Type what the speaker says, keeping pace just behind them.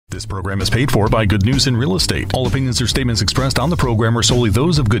This program is paid for by Good News in Real Estate. All opinions or statements expressed on the program are solely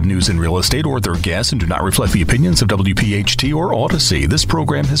those of Good News in Real Estate or their guests and do not reflect the opinions of WPHT or Odyssey. This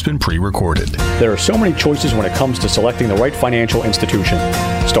program has been pre-recorded. There are so many choices when it comes to selecting the right financial institution.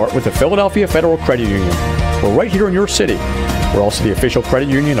 Start with the Philadelphia Federal Credit Union. We're right here in your city. We're also the official credit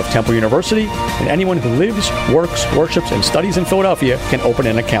union of Temple University, and anyone who lives, works, worships, and studies in Philadelphia can open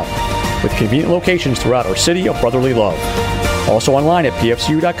an account, with convenient locations throughout our city of brotherly love. Also online at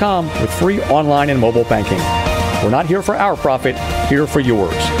pfcu.com with free online and mobile banking. We're not here for our profit, here for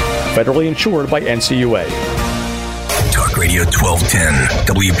yours. Federally insured by NCUA. Talk Radio 1210,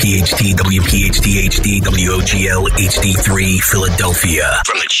 WPHT, WPHT HD, WOGL HD3, Philadelphia.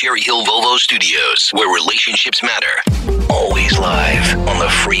 From the Cherry Hill Volvo Studios, where relationships matter. Always live on the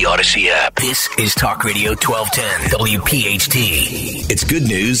free Odyssey app. This is Talk Radio 1210, WPHT. It's good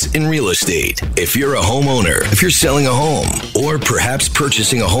news in real estate. If you're a homeowner, if you're selling a home, or perhaps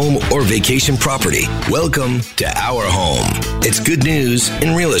purchasing a home or vacation property, welcome to Our Home. It's good news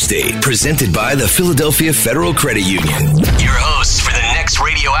in real estate, presented by the Philadelphia Federal Credit Union. Your hosts for the next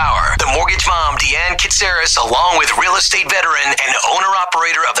radio hour, the mortgage mom, Deanne Kitsaris, along with real estate veteran and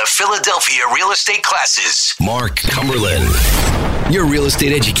owner-operator of the Philadelphia Real Estate Classes, Mark Cumberland. Your real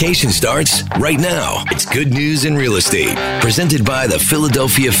estate education starts right now. It's Good News in Real Estate, presented by the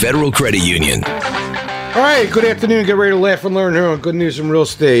Philadelphia Federal Credit Union. All right, good afternoon. Get ready to laugh and learn here on Good News in Real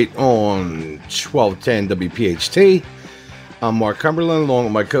Estate on 1210 WPHT. I'm Mark Cumberland, along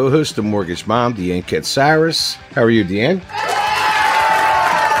with my co-host, the mortgage mom, Deanne Kitsaris. How are you, Deanne?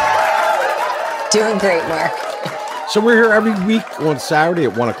 Doing great, Mark. So we're here every week on Saturday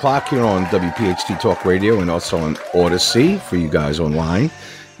at 1 o'clock here on WPHT Talk Radio and also on Odyssey for you guys online. You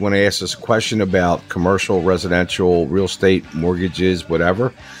want to ask us a question about commercial, residential, real estate, mortgages,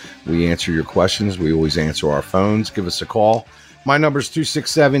 whatever. We answer your questions. We always answer our phones. Give us a call. My number is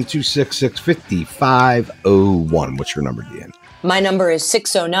 267-266-5501. What's your number, Deanne? My number is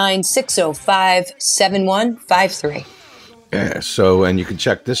 609-605-7153. Yeah, so, and you can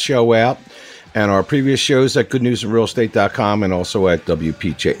check this show out and our previous shows at goodnewsinrealestate.com and also at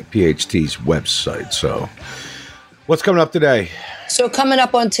WPHT's website. So, what's coming up today? So, coming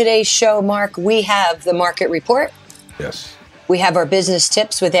up on today's show, Mark, we have the market report. Yes. We have our business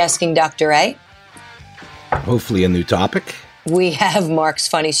tips with Asking Dr. A. Hopefully a new topic. We have Mark's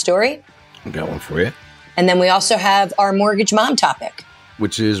funny story. I got one for you. And then we also have our mortgage mom topic.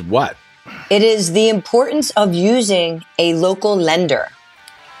 Which is what? It is the importance of using a local lender.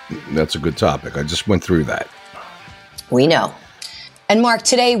 That's a good topic. I just went through that. We know. And Mark,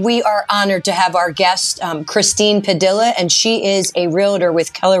 today we are honored to have our guest, Christine Padilla, and she is a realtor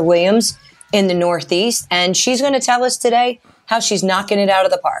with Keller Williams in the Northeast. And she's going to tell us today how she's knocking it out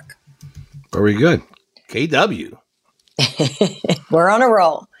of the park. Very good. KW. We're on a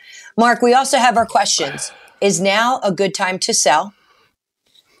roll. Mark, we also have our questions. Is now a good time to sell?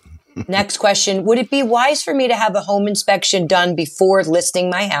 Next question. Would it be wise for me to have a home inspection done before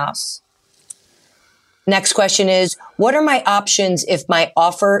listing my house? Next question is, what are my options if my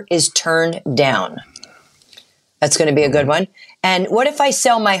offer is turned down? That's going to be a good one. And what if I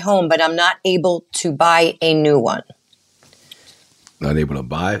sell my home, but I'm not able to buy a new one? Not able to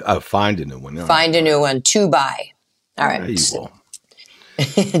buy? Find a new one. No. Find a new one to buy. All right.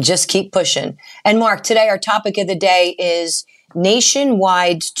 Just keep pushing. And Mark, today our topic of the day is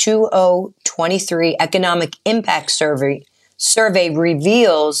Nationwide's 2023 Economic Impact Survey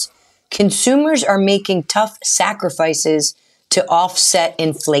reveals consumers are making tough sacrifices to offset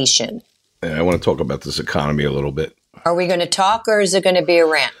inflation. Yeah, I want to talk about this economy a little bit. Are we going to talk or is it going to be a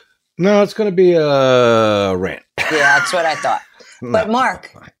rant? No, it's going to be a rant. Yeah, that's what I thought. But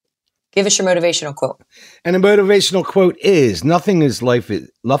Mark, give us your motivational quote. And the motivational quote is, nothing in life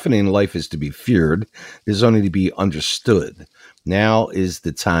is to be feared. It is only to be understood. Now is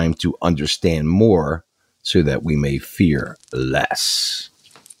the time to understand more so that we may fear less.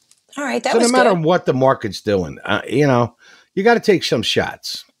 All right, that was good. So no matter what the market's doing, you got to take some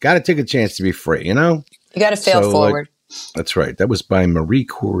shots. Got to take a chance to be free, You got to fail forward. That's right. That was by Marie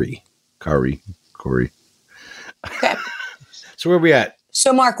Curie. Curie. Okay. So where are we at?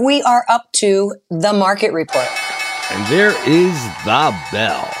 So, Mark, we are up to the market report. And there is the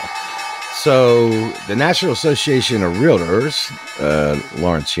bell. So the National Association of Realtors,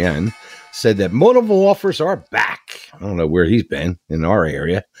 Lawrence Yen, said that multiple offers are back. I don't know where he's been in our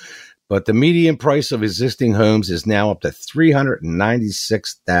area, but the median price of existing homes is now up to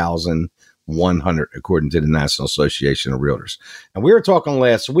 $396,100, according to the National Association of Realtors. And we were talking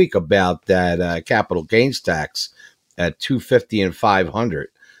last week about that capital gains tax at $250 and $500,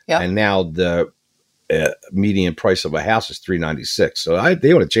 yep. And now the median price of a house is $396. So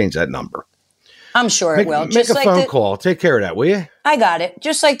they ought to change that number. I'm sure it will. Make a phone call. Take care of that, will you? I got it.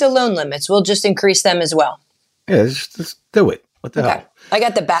 Just like the loan limits, we'll just increase them as well. Yeah, just do it. What the hell? I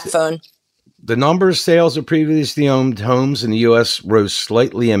got the bat phone. The number of sales of previously owned homes in the U.S. rose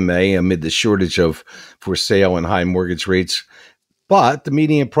slightly in May amid the shortage of for sale and high mortgage rates, but the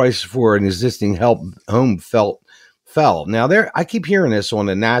median price for an existing home fell. Now, I keep hearing this on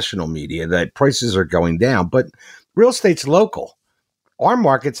the national media that prices are going down, but real estate's local. Our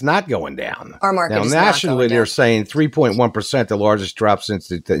market's not going down. Our market now, is nationally, not going down. they're saying 3.1%, the largest drop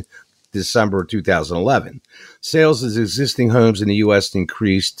since December 2011. Sales of existing homes in the U.S.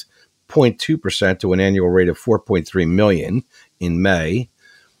 increased 0.2% to an annual rate of 4.3 million in May.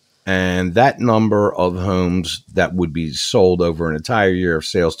 And that number of homes that would be sold over an entire year of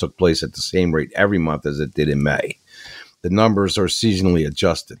sales took place at the same rate every month as it did in May. The numbers are seasonally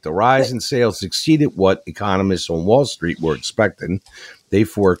adjusted. The rise in sales exceeded what economists on Wall Street were expecting. They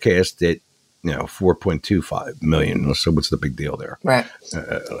forecasted, 4.25 million. So what's the big deal there? Right.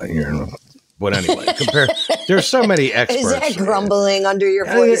 But anyway, there's so many experts. Is that grumbling under your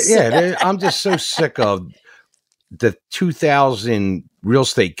voice? Yeah, I'm just so sick of the 2,000 real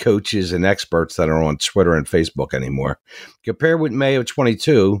estate coaches and experts that are on Twitter and Facebook anymore. Compared with May of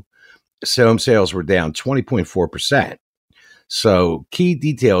 22, home sales were down 20.4%. So key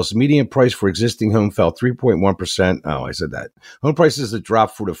details, median price for existing home fell 3.1%. Oh, I said that. Home prices have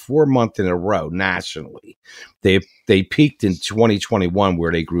dropped for the 4th month in a row nationally. They peaked in 2021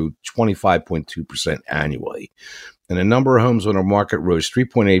 where they grew 25.2% annually. And the number of homes on the market rose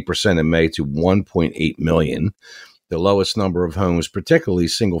 3.8% in May to 1.8 million. The lowest number of homes, particularly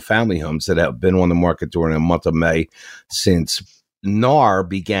single-family homes that have been on the market during the month of May since NAR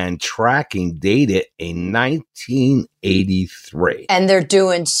began tracking data in 1983. And they're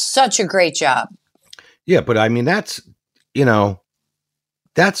doing such a great job. Yeah, but I mean, that's how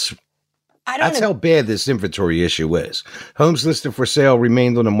bad this inventory issue is. Homes listed for sale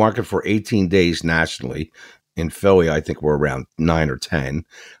remained on the market for 18 days nationally. In Philly, I think we're around 9 or 10.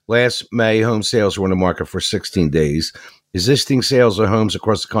 Last May, home sales were on the market for 16 days. Existing sales of homes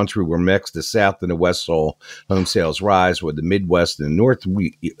across the country were mixed. The South and the West saw home sales rise, where the Midwest and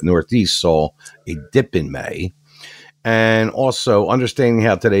the Northeast saw a dip in May. And also understanding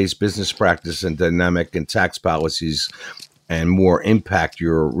how today's business practice and dynamic and tax policies and more impact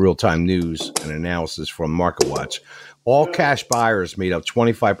your real-time news and analysis from MarketWatch. All cash buyers made up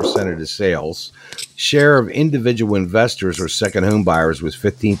 25% of the sales. Share of individual investors or second home buyers was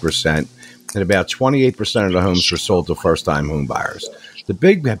 15%. And about 28% of the homes were sold to first-time home buyers. The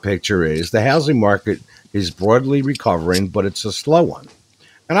big picture is the housing market is broadly recovering, but it's a slow one.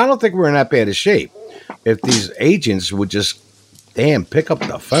 And I don't think we're in that bad a shape. If these agents would just, pick up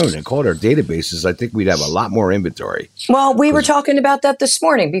the phone and call their databases, I think we'd have a lot more inventory. Well, we were talking about that this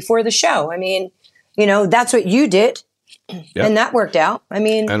morning before the show. I mean, that's what you did. Yep. And that worked out. I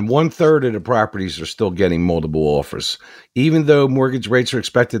mean, and 1/3 of the properties are still getting multiple offers. Even though mortgage rates are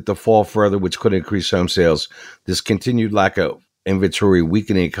expected to fall further, which could increase home sales, this continued lack of inventory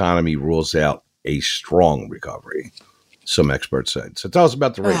weakening economy rules out a strong recovery, some experts said. So tell us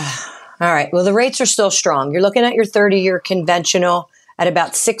about the rates. All right. Well, the rates are still strong. You're looking at your 30-year conventional at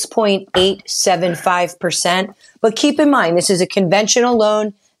about 6.875%. But keep in mind, this is a conventional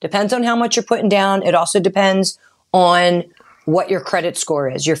loan. Depends on how much you're putting down. It also depends on what your credit score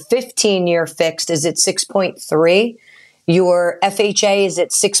is. Your 15-year fixed is at 6.3. Your FHA is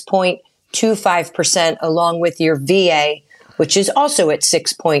at 6.25%, along with your VA, which is also at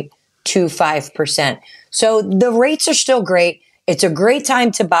 6.25%. So the rates are still great. It's a great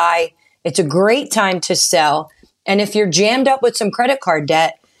time to buy. It's a great time to sell. And if you're jammed up with some credit card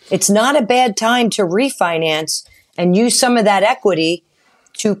debt, it's not a bad time to refinance and use some of that equity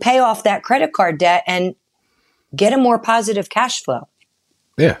to pay off that credit card debt and get a more positive cash flow.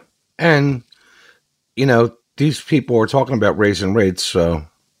 Yeah. And, these people are talking about raising rates,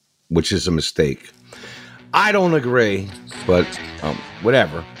 which is a mistake. I don't agree, but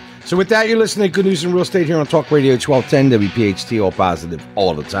whatever. So with that, you're listening to Good News in Real Estate here on Talk Radio 1210 WPHT, all positive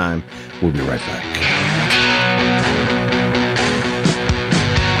all the time. We'll be right back.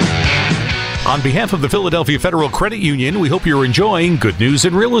 On behalf of the Philadelphia Federal Credit Union, we hope you're enjoying Good News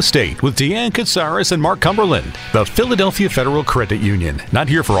in Real Estate with Deanne Katsaris and Mark Cumberland. The Philadelphia Federal Credit Union. Not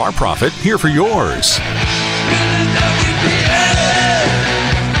here for our profit, here for yours.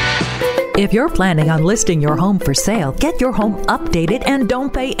 If you're planning on listing your home for sale, get your home updated and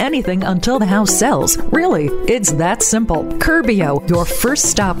don't pay anything until the house sells. Really, it's that simple. Curbio, your first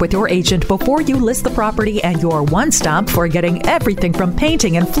stop with your agent before you list the property and your one stop for getting everything from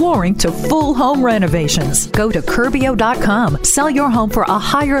painting and flooring to full home renovations. Go to Curbio.com, sell your home for a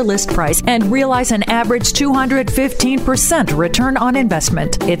higher list price, and realize an average 215% return on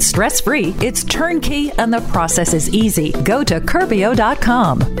investment. It's stress-free, it's turnkey, and the process is easy. Go to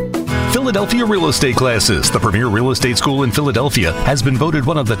Curbio.com. Philadelphia Real Estate Classes, the premier real estate school in Philadelphia, has been voted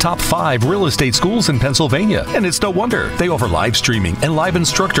one of the top 5 real estate schools in Pennsylvania. And it's no wonder. They offer live streaming and live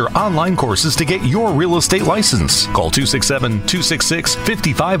instructor online courses to get your real estate license. Call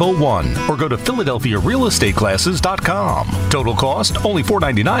 267-266-5501 or go to PhiladelphiaRealEstateClasses.com. Total cost, only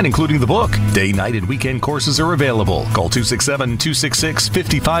 $4.99 including the book. Day, night, and weekend courses are available. Call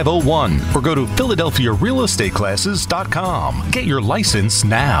 267-266-5501 or go to PhiladelphiaRealEstateClasses.com. Get your license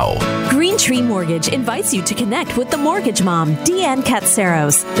now. Green Tree Mortgage invites you to connect with the mortgage mom, Deanne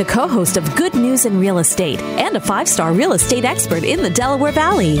Katsaros, the co-host of Good News in Real Estate and a 5-star real estate expert in the Delaware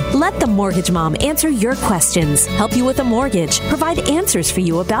Valley. Let the mortgage mom answer your questions, help you with a mortgage, provide answers for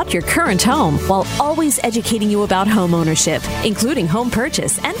you about your current home, while always educating you about home ownership, including home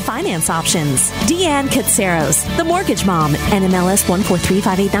purchase and finance options. Deanne Katsaros, the mortgage mom, NMLS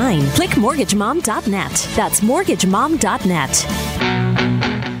 143589. Click mortgagemom.net. That's mortgagemom.net.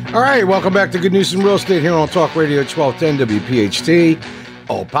 All right, welcome back to Good News in Real Estate here on Talk Radio 1210 WPHT.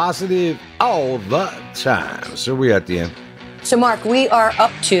 All positive, all the time. So we at the end. So, Mark, we are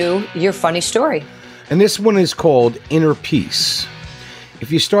up to your funny story. And this one is called Inner Peace. If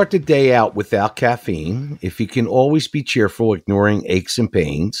you start the day out without caffeine, if you can always be cheerful, ignoring aches and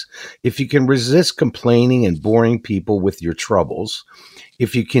pains, if you can resist complaining and boring people with your troubles,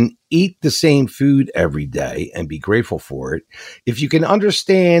 if you can eat the same food every day and be grateful for it, if you can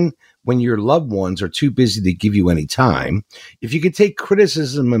understand when your loved ones are too busy to give you any time, if you can take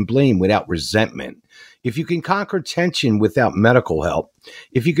criticism and blame without resentment, if you can conquer tension without medical help,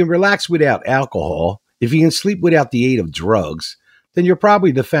 if you can relax without alcohol, if you can sleep without the aid of drugs, then you're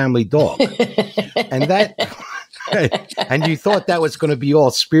probably the family dog. And that, and you thought that was going to be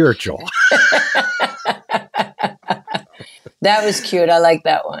all spiritual. That was cute. I like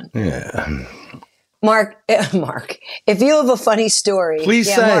that one. Yeah. Mark, if you have a funny story,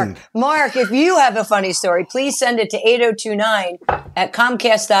 please send. Mark, if you have a funny story, please send it to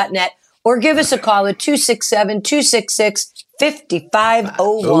 8029@comcast.net or give us a call at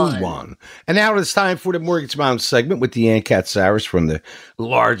 267-266-5501. And now it's time for the Mortgage Mom segment with Deanne Katsaros from the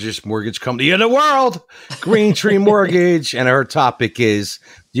largest mortgage company in the world, Green Tree Mortgage. And her topic is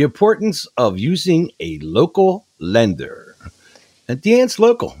the importance of using a local lender. And Deanne's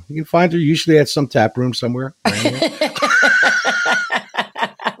local. You can find her usually at some tap room somewhere.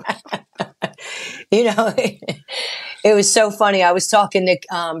 You know, it was so funny. I was talking to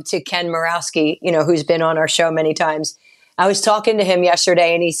Ken Morawski, you know, who's been on our show many times. I was talking to him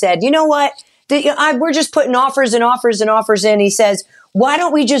yesterday, and he said, "You know what? We're just putting offers and offers and offers in." He says, "Why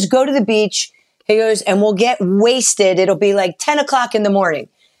don't we just go to the beach?" He goes, "And we'll get wasted. It'll be like 10 o'clock in the morning."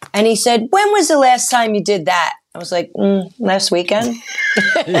 And he said, "When was the last time you did that?" I was like, last weekend.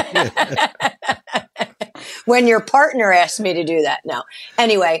 When your partner asked me to do that. No.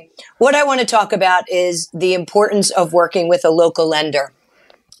 Anyway, what I want to talk about is the importance of working with a local lender,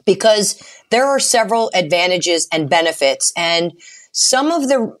 because there are several advantages and benefits. And some of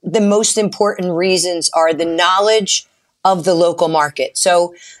the most important reasons are the knowledge of the local market.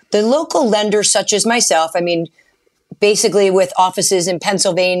 So the local lenders, such as myself, I mean, basically with offices in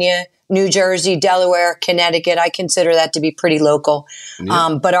Pennsylvania, New Jersey, Delaware, Connecticut, I consider that to be pretty local.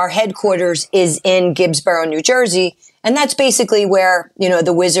 Yep. But our headquarters is in Gibbsboro, New Jersey. And that's basically where, you know,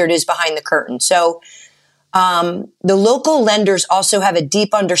 the wizard is behind the curtain. So the local lenders also have a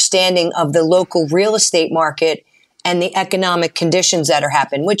deep understanding of the local real estate market and the economic conditions that are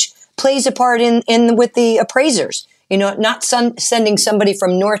happening, which plays a part in with the appraisers. You know, not sending somebody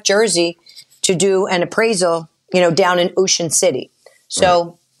from North Jersey to do an appraisal, you know, down in Ocean City. So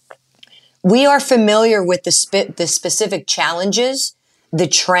right. We are familiar with the specific challenges, the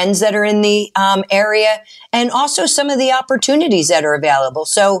trends that are in the area, and also some of the opportunities that are available.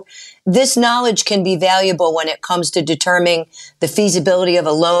 So this knowledge can be valuable when it comes to determining the feasibility of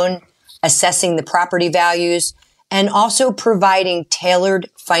a loan, assessing the property values, and also providing tailored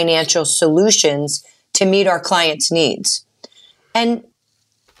financial solutions to meet our clients' needs. And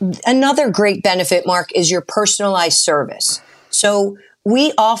another great benefit, Mark, is your personalized service. So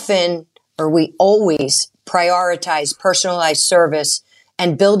we always prioritize personalized service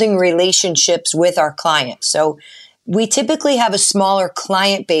and building relationships with our clients. So we typically have a smaller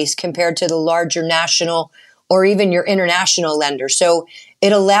client base compared to the larger national or even your international lender. So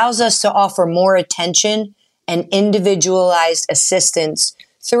it allows us to offer more attention and individualized assistance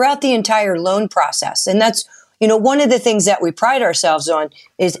throughout the entire loan process. And that's, one of the things that we pride ourselves on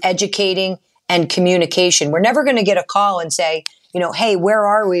is educating and communication. We're never going to get a call and say, hey, where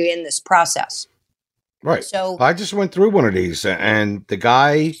are we in this process? Right. So I just went through one of these, and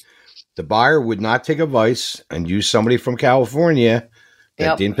the buyer would not take advice and use somebody from California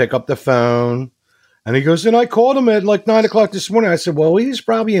that didn't pick up the phone. And he goes, and I called him at like 9 o'clock this morning. I said, well, he's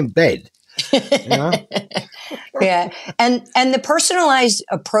probably in bed. Yeah. And the personalized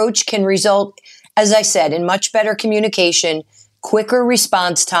approach can result, as I said, in much better communication, quicker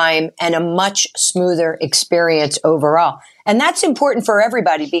response time, and a much smoother experience overall. And that's important for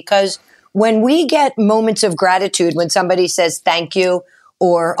everybody, because when we get moments of gratitude, when somebody says thank you,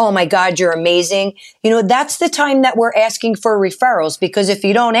 or, oh my God, you're amazing, that's the time that we're asking for referrals, because if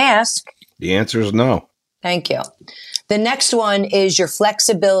you don't ask, the answer is no. Thank you. The next one is your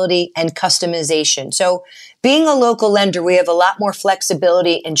flexibility and customization. So being a local lender, we have a lot more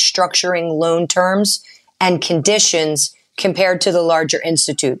flexibility in structuring loan terms and conditions compared to the larger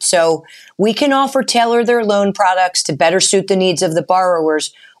institute. So we can offer tailor their loan products to better suit the needs of the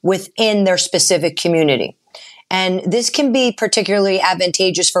borrowers within their specific community. And this can be particularly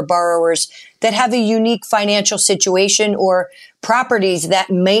advantageous for borrowers that have a unique financial situation or properties that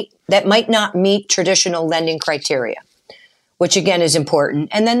might not meet traditional lending criteria, which again is important.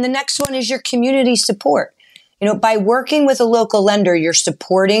 And then the next one is your community support. By working with a local lender, you're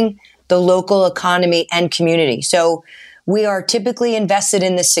supporting the local economy and community. So we are typically invested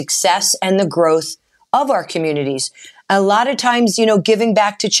in the success and the growth of our communities. A lot of times, giving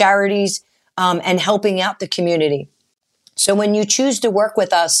back to charities and helping out the community. So when you choose to work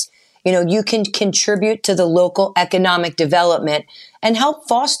with us, you can contribute to the local economic development and help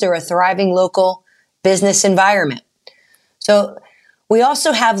foster a thriving local business environment. So we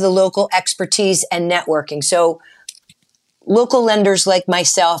also have the local expertise and networking. So local lenders like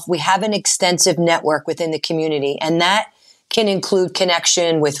myself, we have an extensive network within the community, and that can include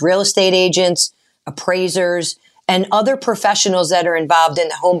connection with real estate agents, appraisers, and other professionals that are involved in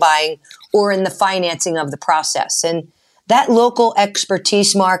the home buying or in the financing of the process. And that local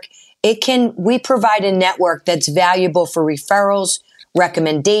expertise, Mark, we provide a network that's valuable for referrals,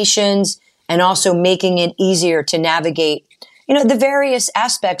 recommendations, and also making it easier to navigate, the various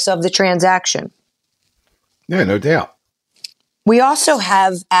aspects of the transaction. Yeah, no doubt. We also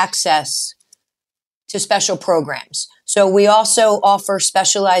have access to special programs. So we also offer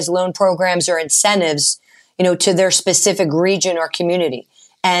specialized loan programs or incentives, to their specific region or community.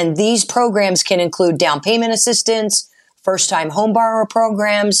 And these programs can include down payment assistance, first-time home borrower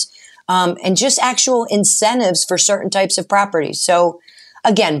programs, and just actual incentives for certain types of properties. So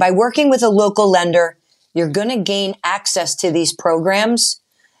again, by working with a local lender, you're going to gain access to these programs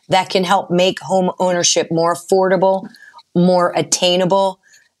that can help make home ownership more affordable, more attainable,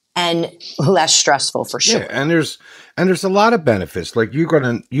 and less stressful for sure. Yeah, and there's a lot of benefits. Like you're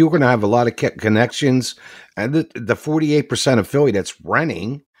gonna have a lot of connections, and the 48% of Philly that's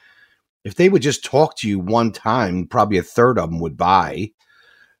renting, if they would just talk to you one time, probably a third of them would buy.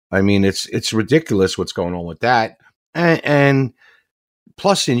 I mean, it's ridiculous what's going on with that. And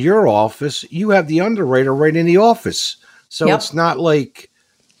plus, in your office, you have the underwriter right in the office, so it's not like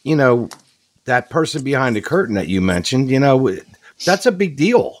that person behind the curtain that you mentioned. That's a big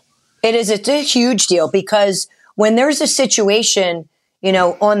deal. It is. It's a huge deal, because when there's a situation,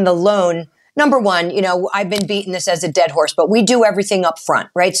 on the loan, number one, I've been beating this as a dead horse, but we do everything up front,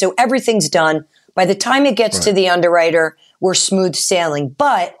 right? So everything's done. By the time it gets to the underwriter, we're smooth sailing.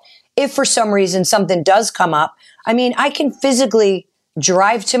 But if for some reason something does come up, I can physically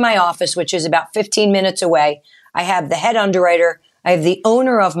drive to my office, which is about 15 minutes away. I have the head underwriter. I have the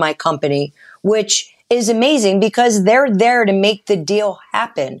owner of my company, which is amazing because they're there to make the deal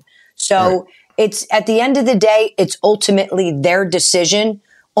happen. So it's, at the end of the day, it's ultimately their decision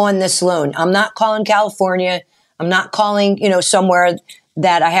on this loan. I'm not calling California. I'm not calling, somewhere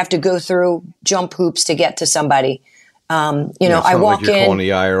that I have to go through jump hoops to get to somebody. I walk you're in calling the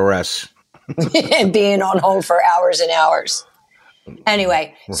IRS and being on hold for hours and hours.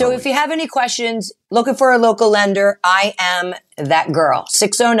 Anyway, so if you have any questions, looking for a local lender, I am that girl.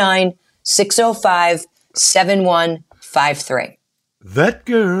 609-605-7153. That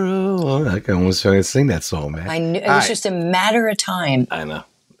girl. I can almost sing that song, man. I knew it was just a matter of time. I know.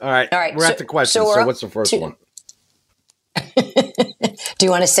 All right. We're so, at the question. So what's the first one? Do you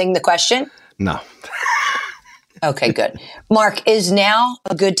want to sing the question? No. Okay, good. Mark, is now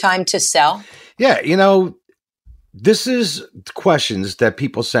a good time to sell? Yeah. this is questions that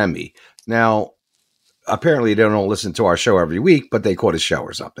people send me. Now, apparently they don't listen to our show every week, but they call it a show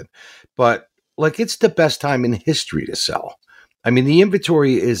or something. But like, it's the best time in history to sell. I mean, the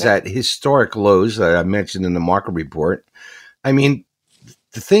inventory is at historic lows that I mentioned in the market report. I mean,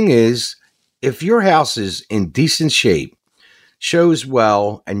 the thing is, if your house is in decent shape, shows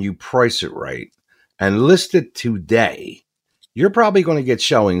well, and you price it right and list it today, you're probably going to get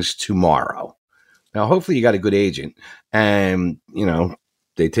showings tomorrow. Now, hopefully you got a good agent and, you know,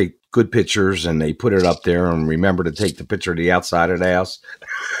 they take good pictures and they put it up there, and remember to take the picture of the outside of the house.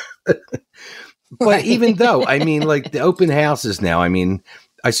 But even though, I mean, like the open houses now, I mean,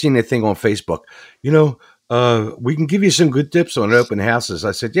 I seen a thing on Facebook, you know, we can give you some good tips on open houses.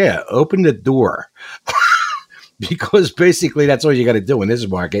 I said, yeah, open the door. Because basically that's all you got to do in this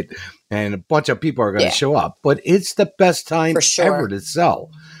market. And a bunch of people are going to show up. But it's the best time ever to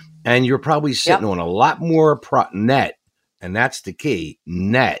sell. And you're probably sitting on a lot more net. And that's the key,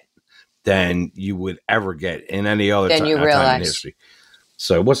 net, than you would ever get in any other time in history.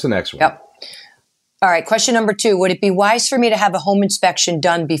 So what's the next one? Yep. All right. Question number 2. Would it be wise for me to have a home inspection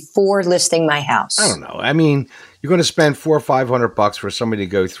done before listing my house? I don't know. I mean, you're going to spend $400 or $500 for somebody to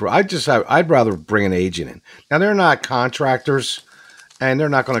go through. I'd rather bring an agent in. Now, they're not contractors and they're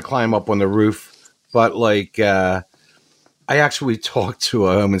not going to climb up on the roof. But like, I actually talked to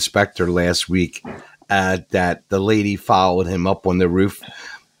a home inspector last week that the lady followed him up on the roof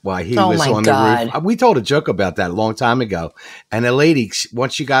while he was on the roof. We told a joke about that a long time ago. And the lady,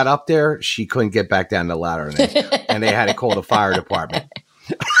 once she got up there, she couldn't get back down the ladder. And they had to call the fire department.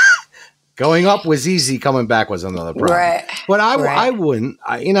 Going up was easy. Coming back was another problem. Right. But I wouldn't,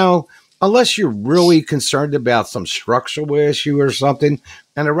 you know, unless you're really concerned about some structural issue or something.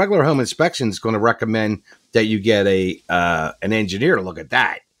 And a regular home inspection is going to recommend that you get an engineer to look at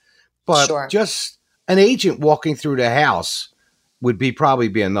that. But just an agent walking through the house would probably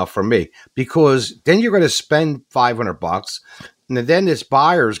be enough for me, because then you're going to spend $500, and then this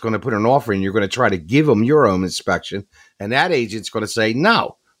buyer is going to put an offer in. You're going to try to give them your home inspection, and that agent's going to say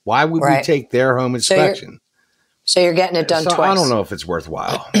no. Why would we take their home inspection? So you're getting it done twice. I don't know if it's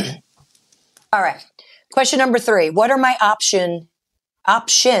worthwhile. All right. Question number 3. What are my options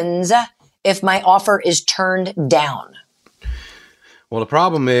if my offer is turned down? Well, the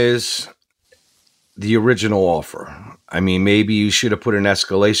problem is the original offer. I mean, maybe you should have put an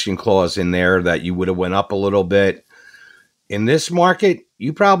escalation clause in there that you would have went up a little bit. In this market,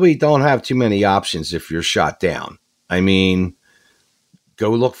 you probably don't have too many options if you're shot down. I mean,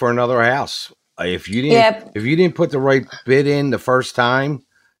 go look for another house. If you didn't put the right bid in the first time,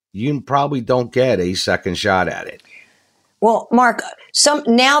 you probably don't get a second shot at it. Well, Mark,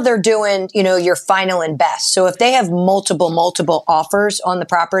 now they're doing, you know, your final and best. So if they have multiple offers on the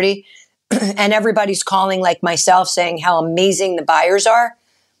property, and everybody's calling like myself saying how amazing the buyers are,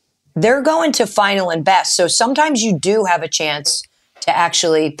 they're going to final and best. So sometimes you do have a chance to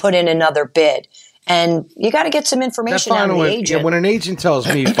actually put in another bid. And you got to get some information on the agent. Yeah, when an agent tells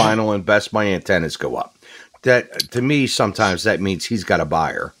me final and best, my antennas go up. That, to me, sometimes that means he's got a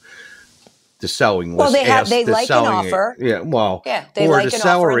buyer. The selling list. Well, they like an offer. They like an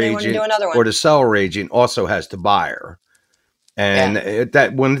offer and they want to do another one. Or the seller agent also has the buyer. And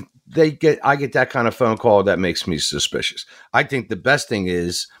that when I get that kind of phone call, that makes me suspicious. I think the best thing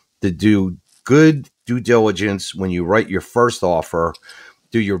is to do good due diligence when you write your first offer,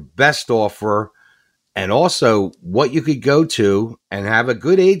 do your best offer, and also what you could go to, and have a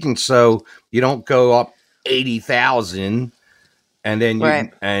good agent so you don't go up 80,000 and then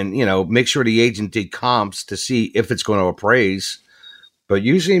make sure the agent did comps to see if it's going to appraise. But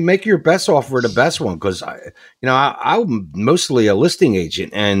usually make your best offer the best one, because I'm mostly a listing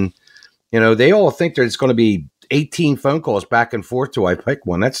agent, and they all think that it's going to be 18 phone calls back and forth till I pick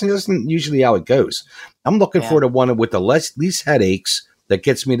one. That's isn't usually how it goes. I'm looking for the one with the least headaches that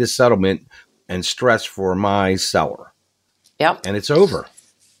gets me to settlement and stress for my seller. Yep. And it's over.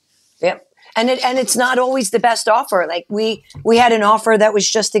 Yep. And it's not always the best offer. Like we had an offer that was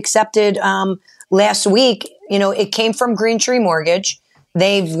just accepted last week. It came from Green Tree Mortgage.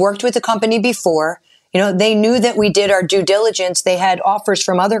 They've worked with the company before. They knew that we did our due diligence. They had offers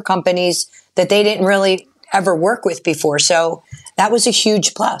from other companies that they didn't really ever work with before. So that was a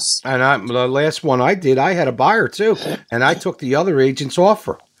huge plus. And the last one I did, I had a buyer too. And I took the other agent's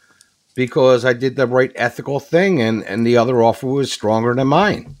offer because I did the right ethical thing, and the other offer was stronger than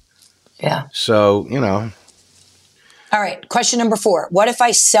mine. Yeah. So, All right. Question number 4. What if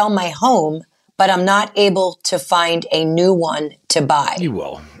I sell my home, but I'm not able to find a new one to buy? You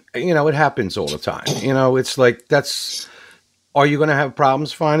will. It happens all the time. It's like are you going to have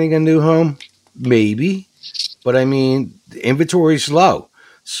problems finding a new home? Maybe. but I mean, the inventory's low.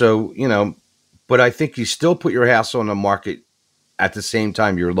 So, but I think you still put your house on the market at the same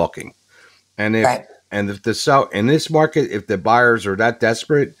time you're looking. And if in this market, if the buyers are that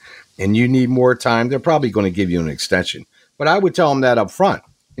desperate and you need more time, they're probably going to give you an extension. But I would tell them that up front.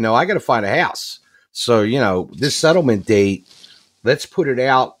 I got to find a house. So, this settlement date, let's put it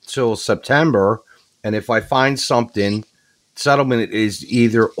out till September. And if I find something, settlement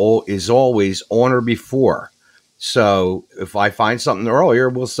is always on or before. So if I find something earlier,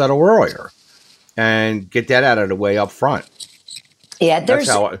 we'll settle earlier and get that out of the way up front. Yeah,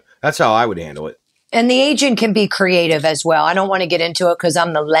 that's how I would handle it. And the agent can be creative as well. I don't want to get into it because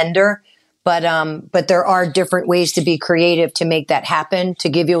I'm the lender, but there are different ways to be creative to make that happen, to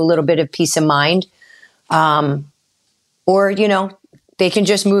give you a little bit of peace of mind. Or, they can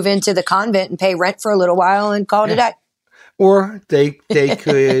just move into the convent and pay rent for a little while and call it a day. Or they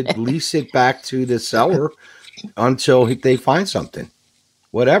could lease it back to the seller until they find something,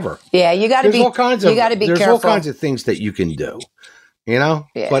 whatever. Yeah, you got to be. You got to be there's careful. All kinds of things that you can do, Yeah.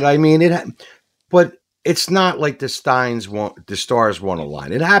 But I mean but it's not like the stars won't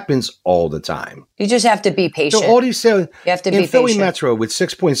align. It happens all the time. You just have to be patient. So all these you have to be in Philly patient. Metro with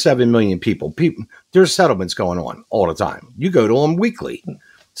 6.7 million people, there's settlements going on all the time. You go to them weekly,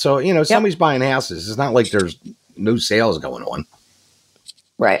 so somebody's buying houses. It's not like there's no sales going on.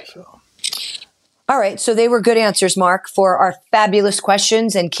 Right. All right. So they were good answers, Mark, for our fabulous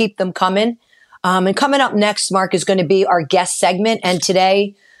questions, and keep them coming. And coming up next, Mark, is going to be our guest segment. And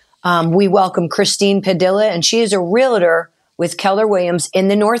today we welcome Christine Padilla, and she is a realtor with Keller Williams in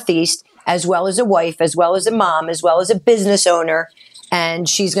the Northeast, as well as a wife, as well as a mom, as well as a business owner. And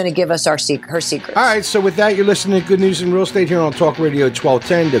she's going to give us her secrets. All right. So with that, you're listening to Good News in Real Estate here on Talk Radio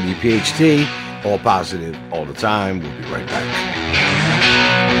 1210 WPHT. All positive, all the time. We'll be right back.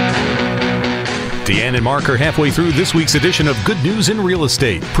 Deanne and Mark are halfway through this week's edition of Good News in Real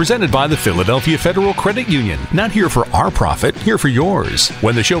Estate, presented by the Philadelphia Federal Credit Union. Not here for our profit, here for yours.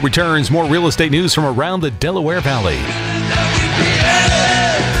 When the show returns, more real estate news from around the Delaware Valley.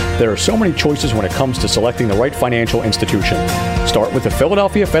 There are so many choices when it comes to selecting the right financial institution. Start with the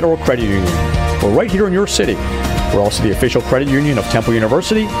Philadelphia Federal Credit Union. We're right here in your city. We're also the official credit union of Temple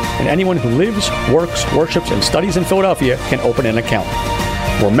University, and anyone who lives, works, worships, and studies in Philadelphia can open an account.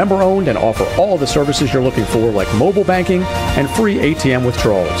 We're member-owned and offer all the services you're looking for, like mobile banking and free ATM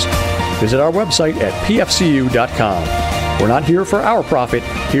withdrawals. Visit our website at pfcu.com. We're not here for our profit,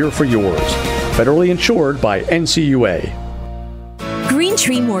 here for yours. Federally insured by NCUA. Green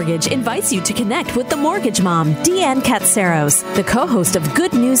Tree Mortgage invites you to connect with the Mortgage Mom, Deanne Katsaros, the co-host of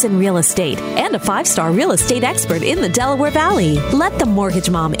Good News in Real Estate and a 5-star real estate expert in the Delaware Valley. Let the Mortgage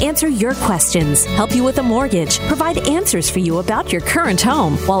Mom answer your questions, help you with a mortgage, provide answers for you about your current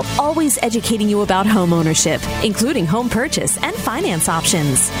home, while always educating you about home ownership, including home purchase and finance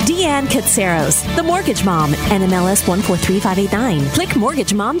options. Deanne Katsaros, the Mortgage Mom, NMLS 143589. Click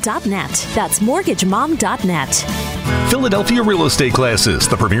mortgagemom.net. That's mortgagemom.net. Philadelphia Real Estate Classes,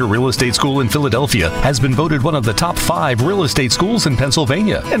 the premier real estate school in Philadelphia, has been voted one of the top 5 real estate schools in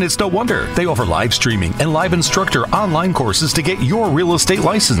Pennsylvania. And it's no wonder. They offer live streaming and live instructor online courses to get your real estate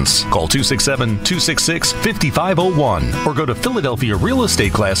license. Call 267-266-5501 or go to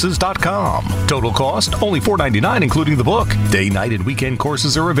PhiladelphiaRealEstateClasses.com. Total cost, only $4.99 including the book. Day, night, and weekend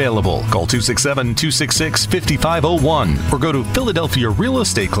courses are available. Call 267-266-5501 or go to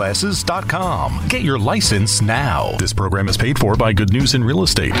PhiladelphiaRealEstateClasses.com. Get your license now. This program is paid for by Good News in Real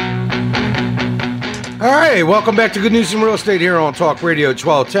Estate. All right, welcome back to Good News in Real Estate here on Talk Radio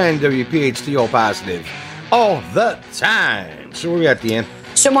 1210 WPHT, all positive all the time. So where we at, Deanne?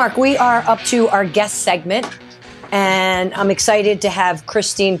 So, Mark, we are up to our guest segment, and I'm excited to have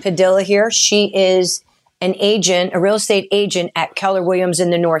Christine Padilla here. She is an agent, a real estate agent at Keller Williams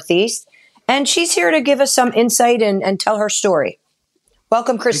in the Northeast, and she's here to give us some insight and tell her story.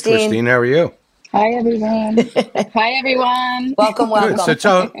 Welcome, Christine. Hey, Christine, how are you? Hi, everyone. Hi, everyone. Welcome. Good.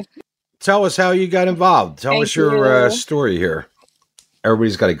 So tell us how you got involved. Tell us your story here.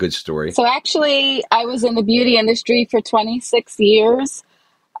 Everybody's got a good story. So actually, I was in the beauty industry for 26 years.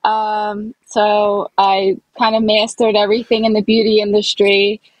 So I kind of mastered everything in the beauty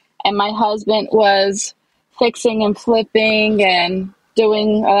industry. And my husband was fixing and flipping and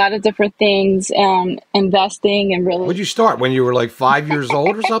doing a lot of different things, investing and really. Would you start when you were like 5 years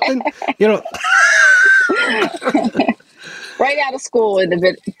old or something? Right out of school in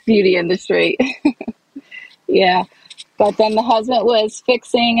the beauty industry. Yeah. But then the husband was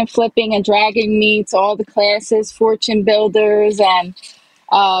fixing and flipping and dragging me to all the classes, fortune builders and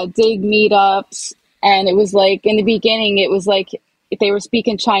dig meetups. And it was like, in the beginning, it was like they were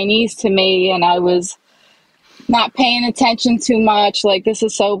speaking Chinese to me, and I was not paying attention too much, like this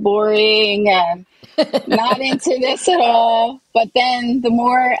is so boring and not into this at all. But then the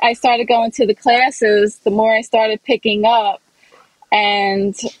more I started going to the classes, the more I started picking up,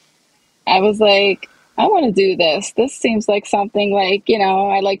 and I was like, I want to do this. This seems like something like,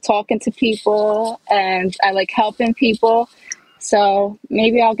 I like talking to people and I like helping people. So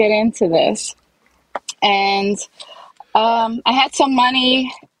maybe I'll get into this. And I had some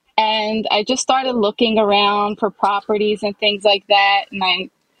money and I just started looking around for properties and things like that. And I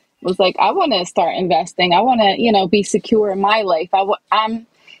was like, I want to start investing. I want to, be secure in my life.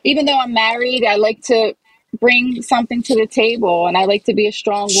 Even though I'm married, I like to bring something to the table, and I like to be a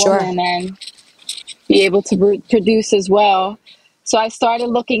strong woman and be able to produce as well. So I started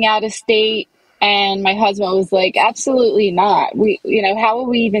looking out of state, and my husband was like, absolutely not. How will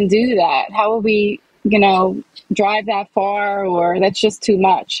we even do that? How will we, drive that far, or that's just too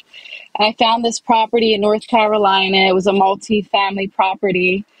much. And I found this property in North Carolina. It was a multi-family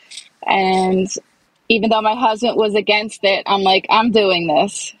property. And even though my husband was against it, I'm like, I'm doing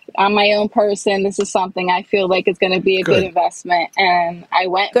this. I'm my own person. This is something I feel like is going to be a good investment. And I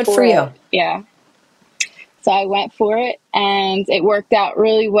went for it. You. Yeah. So I went for it, and it worked out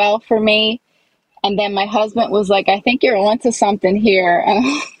really well for me. And then my husband was like, I think you're onto something here.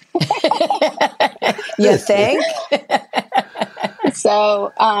 You think?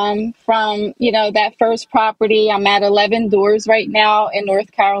 So from, that first property, I'm at 11 doors right now in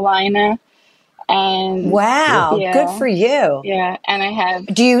North Carolina. And wow, good for you. Yeah, and I have.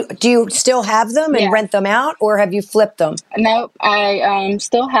 Do you still have them and rent them out, or have you flipped them? Nope, I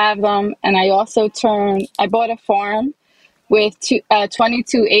still have them, and I also I bought a farm with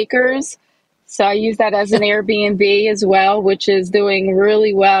 22 acres, so I use that as an Airbnb as well, which is doing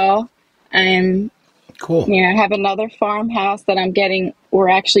really well. And cool. Yeah, I have another farmhouse that we're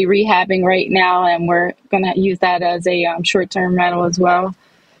actually rehabbing right now, and we're gonna use that as a short-term rental as well.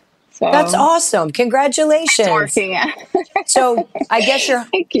 So, that's awesome. Congratulations. So I guess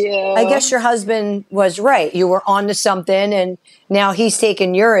Thank you. I guess your husband was right. You were on to something, and now he's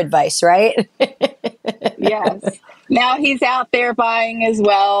taking your advice, right? Yes. Now he's out there buying as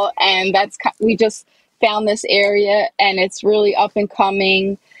well. And we just found this area, and it's really up and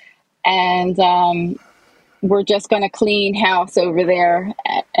coming. And we're just going to clean house over there.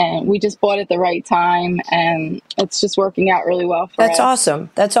 And we just bought it the right time, and it's just working out really well for us. That's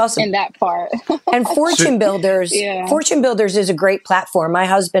awesome. That's awesome. In that part. And Fortune Builders, Fortune Builders is a great platform. My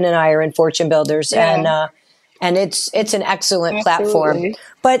husband and I are in Fortune Builders, and it's an excellent platform.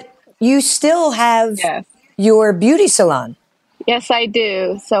 But you still have your beauty salon. Yes, I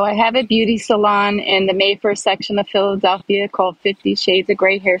do. So I have a beauty salon in the Mayfair section of Philadelphia called 50 Shades of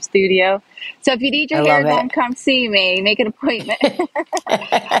Gray Hair Studio. So if you need your hair done, come see me. Make an appointment.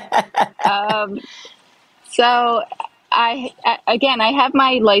 So I have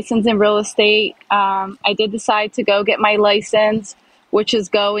my license in real estate. I did decide to go get my license, which is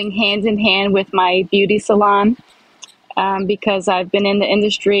going hand in hand with my beauty salon. Because I've been in the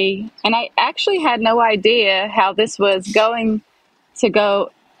industry, and I actually had no idea how this was going to go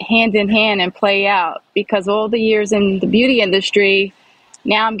hand in hand and play out, because all the years in the beauty industry,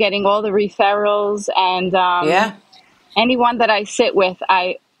 now I'm getting all the referrals, and anyone that I sit with,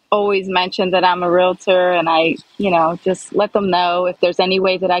 I always mention that I'm a realtor, and I, just let them know if there's any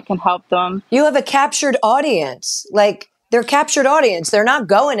way that I can help them. You have a captured audience. Like, they're captured audience. They're not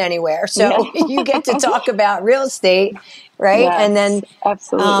going anywhere. So you get to talk about real estate, right? Yes, and then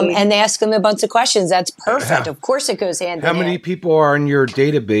absolutely. And ask them a bunch of questions. That's perfect. Of course it goes hand in hand. How many people are in your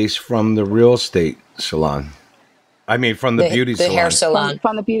database from the real estate salon? I mean, from the beauty salon. The hair salon.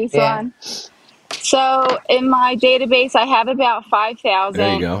 From the beauty salon. So in my database, I have about 5,000.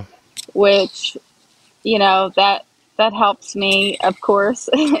 There you go. Which, that helps me, of course,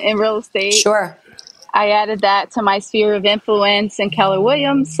 in real estate. Sure. I added that to my sphere of influence in Keller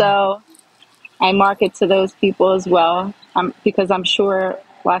Williams, so I market to those people as well, because I'm sure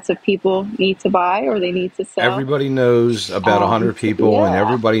lots of people need to buy or they need to sell. Everybody knows about 100 people, and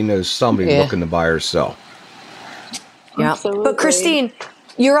everybody knows somebody looking to buy or sell. Yeah, absolutely. But Christine,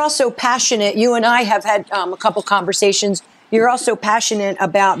 you're also passionate. You and I have had a couple conversations. You're also passionate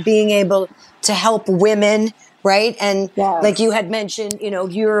about being able to help women. Right. And like you had mentioned,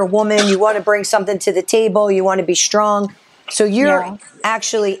 you're a woman, you want to bring something to the table, you want to be strong. So you're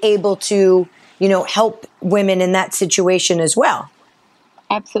actually able to, help women in that situation as well.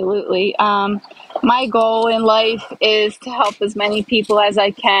 Absolutely. My goal in life is to help as many people as I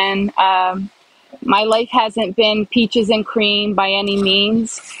can. My life hasn't been peaches and cream by any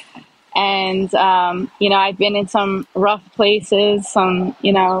means. And, I've been in some rough places, some,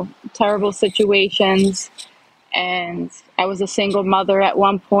 terrible situations. And I was a single mother at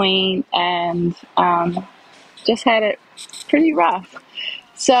one point and just had it pretty rough.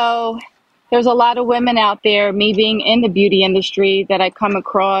 So there's a lot of women out there, me being in the beauty industry, that I come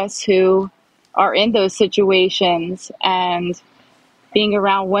across who are in those situations, and being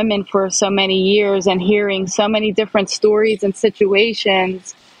around women for so many years and hearing so many different stories and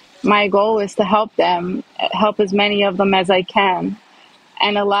situations, my goal is to help them, help as many of them as I can.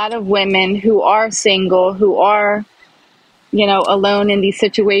 And a lot of women who are single, who are, alone in these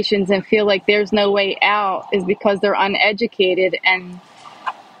situations and feel like there's no way out, is because they're uneducated. And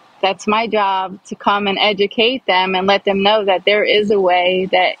that's my job, to come and educate them and let them know that there is a way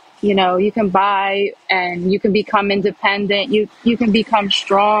that, you can buy and you can become independent. You can become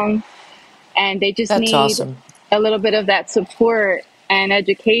strong, and they just need awesome. a little bit of that support and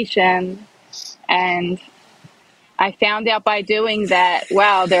education. And I found out by doing that,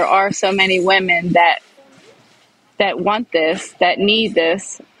 wow, there are so many women that want this, that need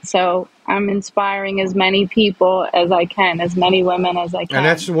this. So I'm inspiring as many people as I can, as many women as I can. And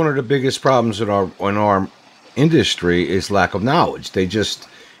that's one of the biggest problems in our industry is lack of knowledge. They just,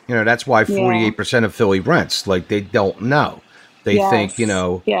 that's why 48% of Philly rents, like, they don't know. They think,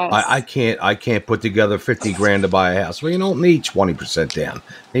 I can't put together 50 grand to buy a house. Well, you don't need 20% down.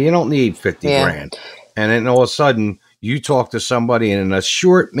 You don't need 50 grand. And then all of a sudden you talk to somebody, and in a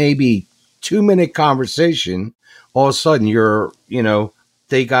short, maybe 2-minute conversation, all of a sudden you're,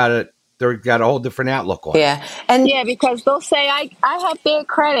 they got a whole different outlook on it. And because they'll say, I have bad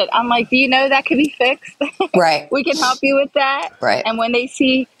credit. I'm like, do you know that could be fixed? Right. We can help you with that. Right. And when they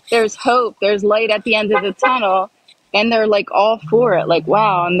see there's hope, there's light at the end of the tunnel, and they're like all for it, like,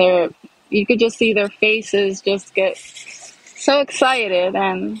 wow. And you could just see their faces just get so excited,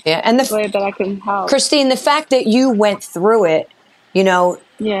 and glad that I can help. Christine, the fact that you went through it,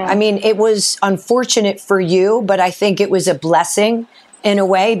 I mean, it was unfortunate for you, but I think it was a blessing in a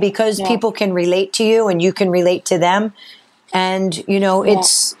way, because people can relate to you and you can relate to them. And,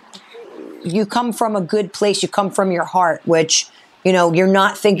 it's, you come from a good place. You come from your heart, which, you're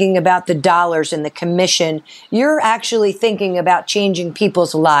not thinking about the dollars and the commission. You're actually thinking about changing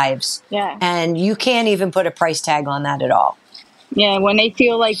people's lives. Yeah. And you can't even put a price tag on that at all. Yeah. When they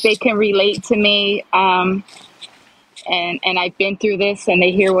feel like they can relate to me, and I've been through this, and they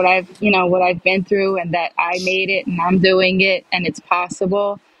hear what I've been through, and that I made it and I'm doing it and it's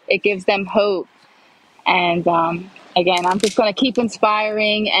possible, it gives them hope. And, again, I'm just going to keep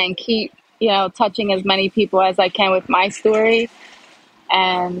inspiring and keep, touching as many people as I can with my story,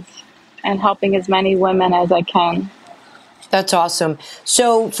 and helping as many women as I can. That's awesome.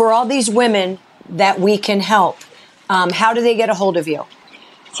 So for all these women that we can help, how do they get a hold of you?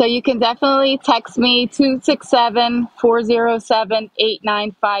 So you can definitely text me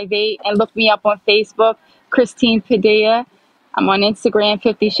 267-407-8958 and look me up on Facebook, Christine Padilla. I'm on Instagram,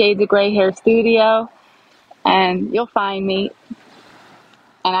 50 Shades of Gray Hair Studio, and you'll find me.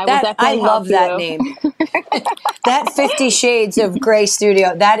 And I will definitely help you. I love that name. That 50 Shades of Gray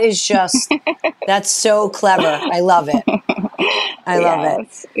Studio. That is just, that's so clever. I love it. I love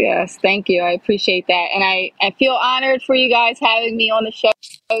it. Yes, thank you. I appreciate that. And I feel honored for you guys having me on the show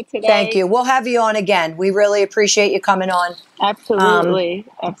today. Thank you. We'll have you on again. We really appreciate you coming on. Absolutely.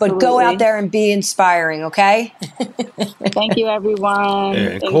 But go out there and be inspiring, okay? Thank you, everyone.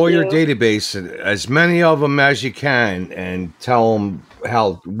 And call your database, as many of them as you can, and tell them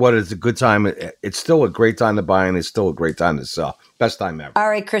what is a good time. It's still a great time to buy, and it's still a great time to sell. Best time ever. All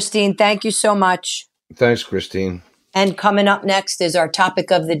right, Christine, thank you so much. Thanks, Christine. And coming up next is our topic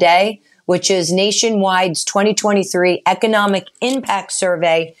of the day, which is Nationwide's 2023 Economic Impact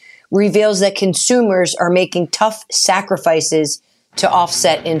Survey reveals that consumers are making tough sacrifices to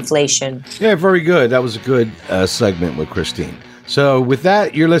offset inflation. Yeah, very good. That was a good segment with Christine. So with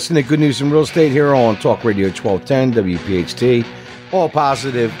that, you're listening to Good News in Real Estate here on Talk Radio 1210 WPHT. All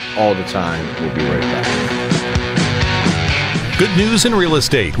positive, all the time. We'll be right back. Good News in Real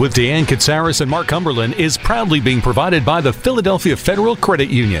Estate with Deanne Katsaris and Mark Cumberland is proudly being provided by the Philadelphia Federal Credit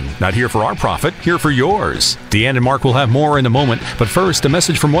Union. Not here for our profit, here for yours. Deanne and Mark will have more in a moment, but first, a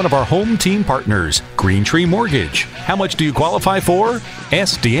message from one of our home team partners, Green Tree Mortgage. How much do you qualify for?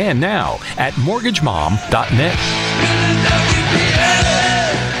 Ask Deanne now at mortgagemom.net.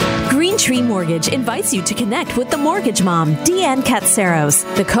 Green Tree Tree Mortgage invites you to connect with the Mortgage Mom, Deanne Katsaros,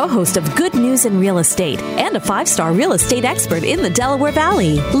 the co-host of Good News in Real Estate and a 5-star real estate expert in the Delaware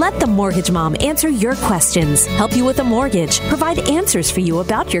Valley. Let the Mortgage Mom answer your questions, help you with a mortgage, provide answers for you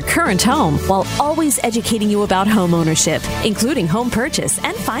about your current home, while always educating you about home ownership, including home purchase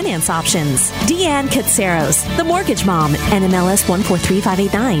and finance options. Deanne Katsaros, the Mortgage Mom, NMLS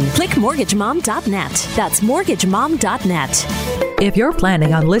 143589. Click mortgagemom.net. That's mortgagemom.net. If you're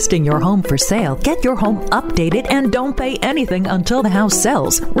planning on listing your home for sale, get your home updated and don't pay anything until the house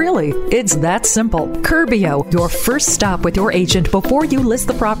sells. Really, it's that simple. Curbio, your first stop with your agent before you list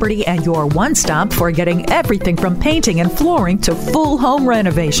the property and your one stop for getting everything from painting and flooring to full home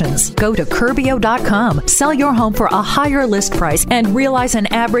renovations. Go to Curbio.com, sell your home for a higher list price, and realize an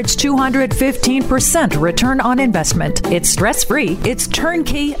average 215% return on investment. It's stress-free, it's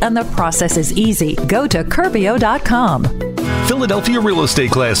turnkey, and the process is easy. Go to Curbio.com. Philadelphia Real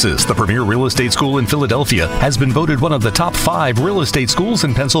Estate Classes, the premier real estate school in Philadelphia, has been voted one of the top 5 real estate schools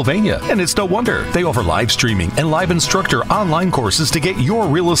in Pennsylvania. And it's no wonder. They offer live streaming and live instructor online courses to get your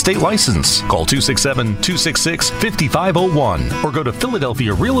real estate license. Call 267-266-5501 or go to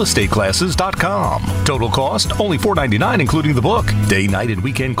PhiladelphiaRealEstateClasses.com. Total cost, only $4.99 including the book. Day, night, and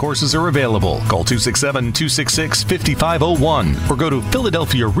weekend courses are available. Call 267-266-5501 or go to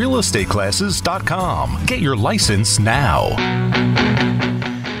PhiladelphiaRealEstateClasses.com. Get your license now.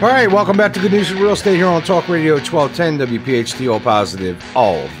 All right, welcome back to Good News in Real Estate here on Talk Radio 1210 WPHT, all positive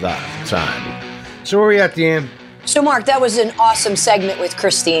all the time. So where are we at, Deanne? So, Mark, that was an awesome segment with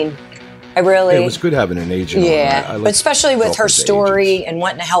Christine. It was good having an agent. Yeah, on. but especially with her story and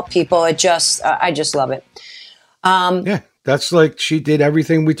wanting to help people. I just love it. Yeah, that's like she did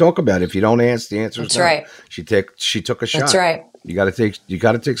everything we talk about. If you don't ask, the answer is that's no. right. She took a shot. That's right. You got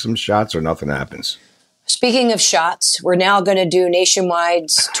to take some shots or nothing happens. Speaking of shots, we're now going to do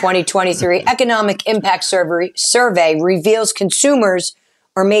Nationwide's 2023 Economic Impact Survey reveals consumers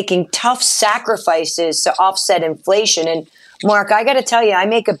are making tough sacrifices to offset inflation. And Mark, I got to tell you, I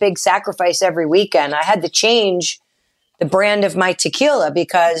make a big sacrifice every weekend. I had to change the brand of my tequila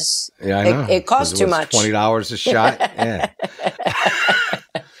because it costs too much. $20 a shot. Yeah.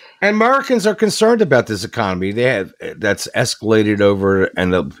 And Americans are concerned about this economy. That's escalated over in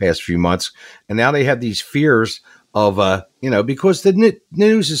the past few months, and now they have these fears of, because the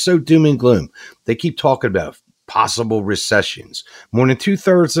news is so doom and gloom. They keep talking about possible recessions. More than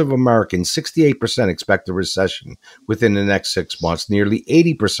 2/3 of Americans, 68%, expect a recession within the next 6 months. Nearly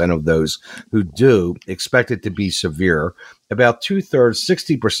 80% of those who do expect it to be severe. About 2/3,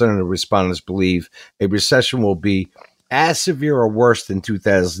 60% of the respondents believe a recession will be as severe or worse than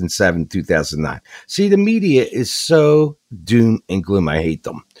 2007, 2009. See, the media is so doom and gloom. I hate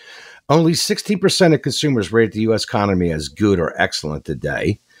them. Only 16% of consumers rate the U.S. economy as good or excellent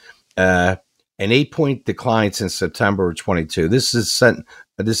today. An 8-point decline since September of 22. This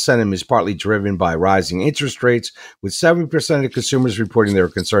sentiment is partly driven by rising interest rates, with 70% of consumers reporting they were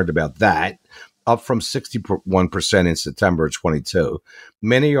concerned about that, up from 61% in September of 22.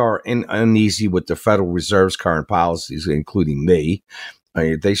 Many are uneasy with the Federal Reserve's current policies, including me.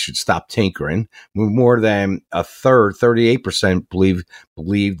 They should stop tinkering. More than a third, 38%, believe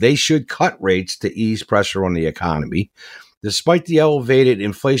they should cut rates to ease pressure on the economy. Despite the elevated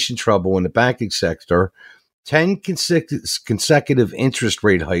inflation trouble in the banking sector, 10 consecutive interest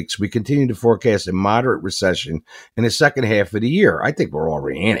rate hikes, we continue to forecast a moderate recession in the second half of the year. I think we're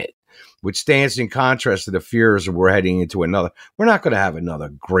already in it, which stands in contrast to the fears that we're heading into another. We're not going to have another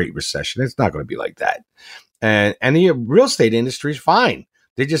great recession. It's not going to be like that. And the real estate industry is fine.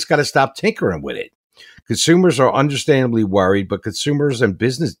 They just got to stop tinkering with it. Consumers are understandably worried, but consumers and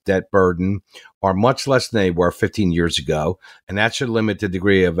business debt burden are much less than they were 15 years ago, and that should limit the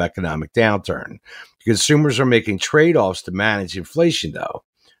degree of economic downturn. Consumers are making trade-offs to manage inflation, though,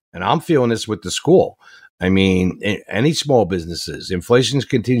 and I'm feeling this with the school. I mean, any small businesses, inflation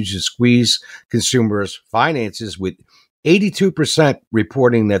continues to squeeze consumers' finances, with 82%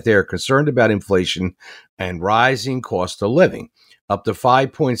 reporting that they're concerned about inflation and rising cost of living, up to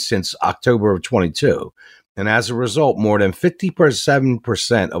 5 points since October of 22. And as a result, more than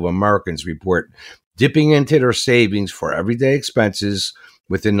 57% of Americans report dipping into their savings for everyday expenses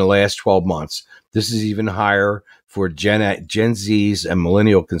within the last 12 months. This is even higher for Gen Zs and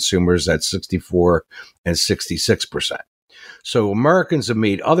millennial consumers at 64 and 66%. So Americans have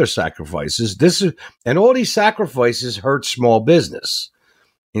made other sacrifices. And all these sacrifices hurt small business.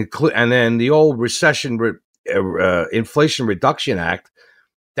 And then the old Inflation Reduction Act,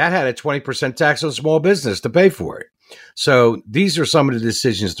 that had a 20% tax on small business to pay for it. So these are some of the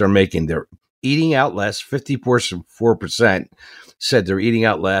decisions they're making. eating out less, 54% said they're eating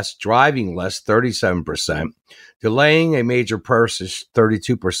out less, driving less, 37%, delaying a major purchase,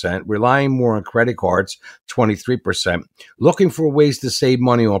 32%, relying more on credit cards, 23%, looking for ways to save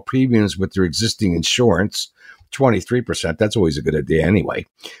money on premiums with their existing insurance, 23%. That's always a good idea anyway.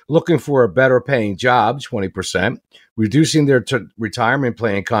 Looking for a better paying job, 20%. Reducing their retirement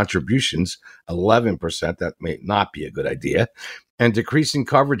plan contributions, 11%. That may not be a good idea. And decreasing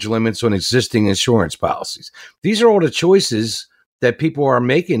coverage limits on existing insurance policies. These are all the choices that people are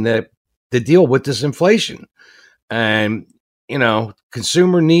making to deal with this inflation. And,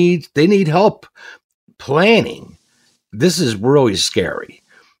 consumer needs, they need help planning. This is really scary.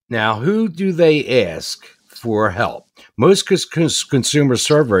 Now, who do they ask for help? Most consumers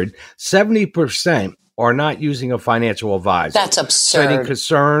surveyed, 70% are not using a financial advisor. That's absurd. Citing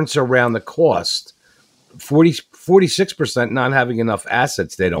concerns around the cost. 46% not having enough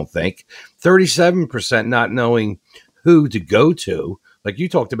assets, they don't think. 37% not knowing who to go to. Like you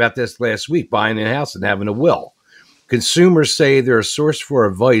talked about this last week, buying a house and having a will. Consumers say they're a source for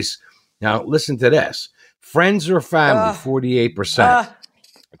advice. Now, listen to this. Friends or family, 48%.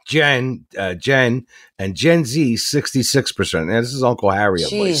 Gen and Gen Z, 66%. Now, this is Uncle Harry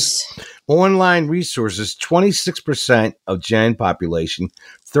advice. Online resources, 26% of Gen population,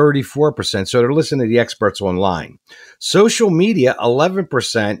 34%. So they're listening to the experts online. Social media,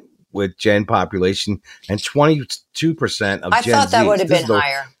 11% with Gen population and 22% of Gen Z. I thought that would have been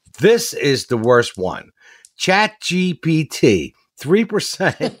higher. This is the worst one. ChatGPT,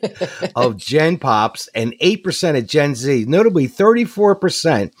 3% of Gen Pops and 8% of Gen Z. Notably,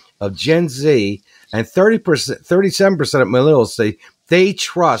 34% of Gen Z and 37% of millennials say they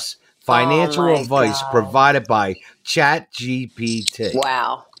trust financial advice provided by ChatGPT.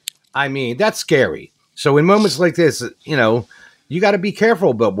 Wow. I mean, that's scary. So in moments like this, you got to be careful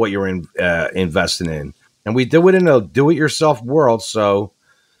about what you're investing in. And we do it in a do-it-yourself world. So,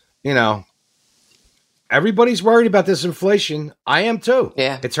 everybody's worried about this inflation. I am too.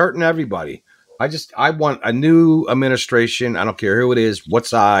 Yeah. It's hurting everybody. I want a new administration. I don't care who it is, what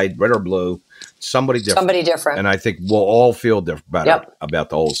side, red or blue, somebody different. And I think we'll all feel better about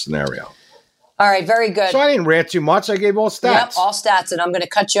the whole scenario. All right, very good. So I didn't rant too much. I gave all stats. Yep, all stats. And I'm going to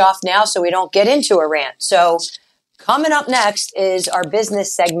cut you off now so we don't get into a rant. So coming up next is our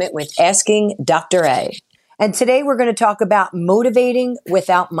business segment with Asking Dr. A. And today we're going to talk about motivating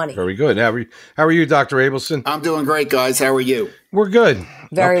without money. Very good. How are you, Dr. Abelson? I'm doing great, guys. How are you? We're good.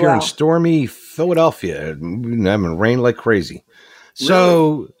 Very Up here well. in stormy Philadelphia. We've been having rain like crazy.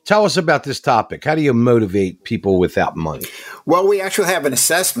 So tell us about this topic. How do you motivate people without money? Well, we actually have an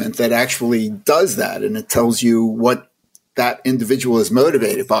assessment that actually does that, and it tells you what that individual is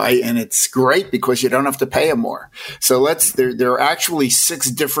motivated by, and it's great because you don't have to pay them more. So there are actually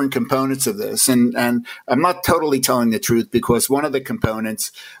 6 different components of this, and I'm not totally telling the truth because one of the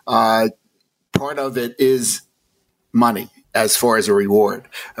components, part of it is money as far as a reward.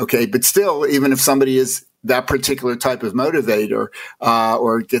 Okay, but still, even if somebody is that particular type of motivator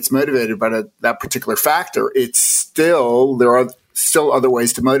or gets motivated by that particular factor, there are still other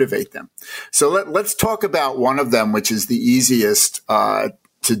ways to motivate them. So let's talk about one of them, which is the easiest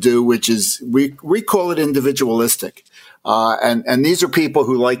to do, which is we call it individualistic. And these are people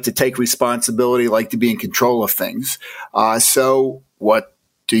who like to take responsibility, like to be in control of things. So what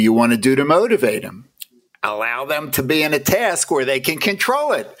do you want to do to motivate them? Allow them to be in a task where they can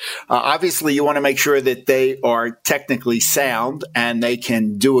control it. Obviously, you want to make sure that they are technically sound and they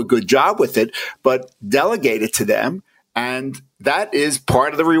can do a good job with it, but delegate it to them. And that is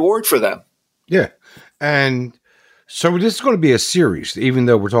part of the reward for them. Yeah. And so this is going to be a series, even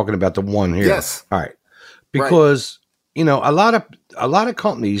though we're talking about the one here. Yes. All right. Because, a lot of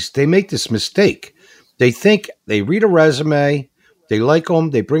companies, they make this mistake. They think they read a resume, they like them,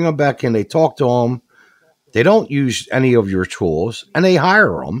 they bring them back in, they talk to them. They don't use any of your tools, and they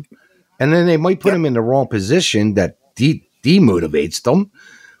hire them, and then they might put them in the wrong position that demotivates them.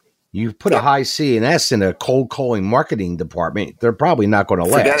 You put a high C&S in a cold calling marketing department, they're probably not going to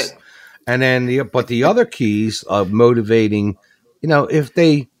last. And then the other keys of motivating, if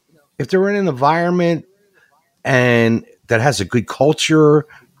they're in an environment and that has a good culture,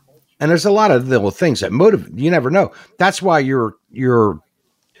 and there's a lot of little things that motivate. You never know. That's why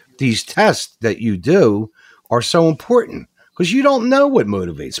these tests that you do are so important, because you don't know what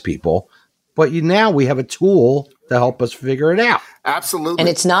motivates people, but we have a tool to help us figure it out. Absolutely. And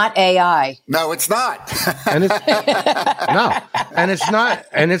it's not AI. No, it's not. And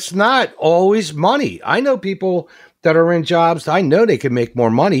it's not always money. I know people that are in jobs, I know they can make more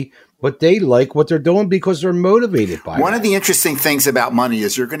money, but they like what they're doing because they're motivated by it. One of the interesting things about money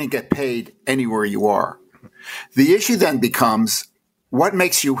is you're going to get paid anywhere you are. The issue then becomes, what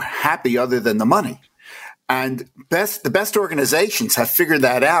makes you happy other than the money? And the best organizations have figured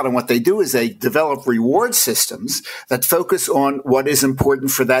that out. And what they do is they develop reward systems that focus on what is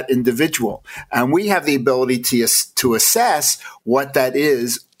important for that individual. And we have the ability to assess what that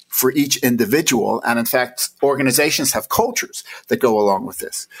is for each individual. And in fact, organizations have cultures that go along with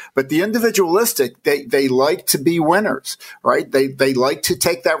this. But the individualistic, they like to be winners, right? They like to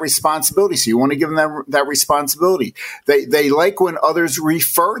take that responsibility. So you want to give them that responsibility. They like when others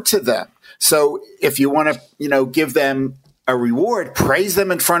refer to them. So if you want to, give them a reward, praise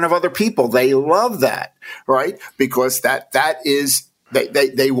them in front of other people. They love that, right? Because that is,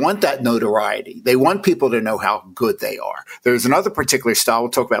 they want that notoriety. They want people to know how good they are. There's another particular style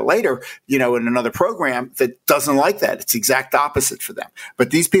we'll talk about later, in another program that doesn't like that. It's the exact opposite for them. But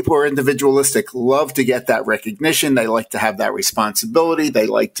these people who are individualistic love to get that recognition. They like to have that responsibility. They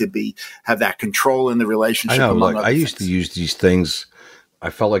like to have that control in the relationship. I know, I used to use these things. I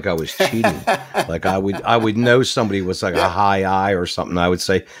felt like I was cheating. Like I would know somebody was like a high I or something. I would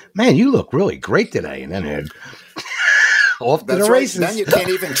say, "Man, you look really great today," and then off to the races. Then you can't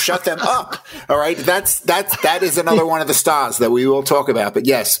even shut them up. All right, that is another one of the styles that we will talk about. But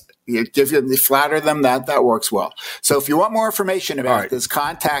yes, you flatter them. That works well. So if you want more information about this,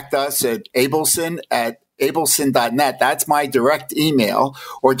 contact us at abelson.net. That's my direct email,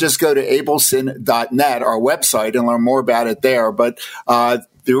 or just go to abelson.net, our website, and learn more about it there. But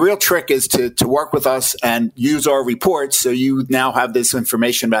the real trick is to work with us and use our reports, so you now have this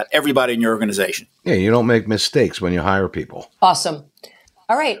information about everybody in your organization. Yeah, you don't make mistakes when you hire people. Awesome.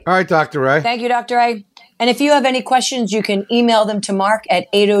 All right, Dr. Ray. Thank you, Dr. Ray. And if you have any questions, you can email them to Mark at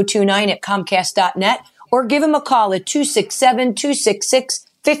 8029@comcast.net, or give him a call at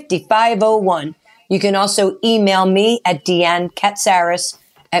 267-266-5501. You can also email me at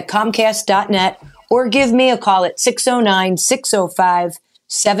deannekatsaris@comcast.net, or give me a call at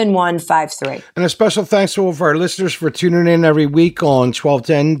 609-605-7153. And a special thanks to all of our listeners for tuning in every week on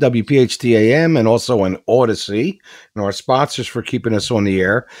 1210 WPHT AM and also on Odyssey, and our sponsors for keeping us on the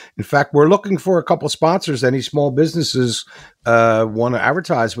air. In fact, we're looking for a couple sponsors. Any small businesses want to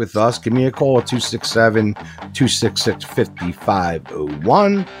advertise with us, give me a call at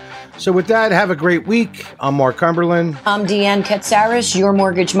 267-266-5501. So with that, have a great week. I'm Mark Cumberland. I'm Deanne Katsaris, your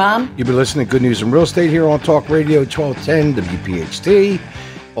mortgage mom. You've been listening to Good News in Real Estate here on Talk Radio 1210 WPHT.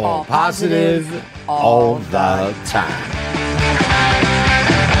 All positive, all the time.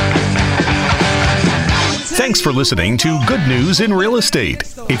 Thanks for listening to Good News in Real Estate.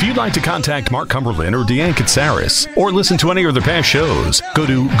 If you'd like to contact Mark Cumberland or Deanne Katsaris, or listen to any of their past shows, go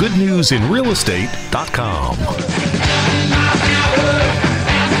to goodnewsinrealestate.com.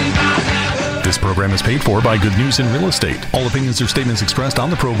 This program is paid for by Good News in Real Estate. All opinions or statements expressed on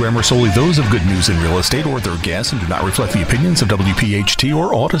the program are solely those of Good News in Real Estate or their guests and do not reflect the opinions of WPHT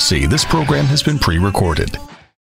or Odyssey. This program has been pre-recorded.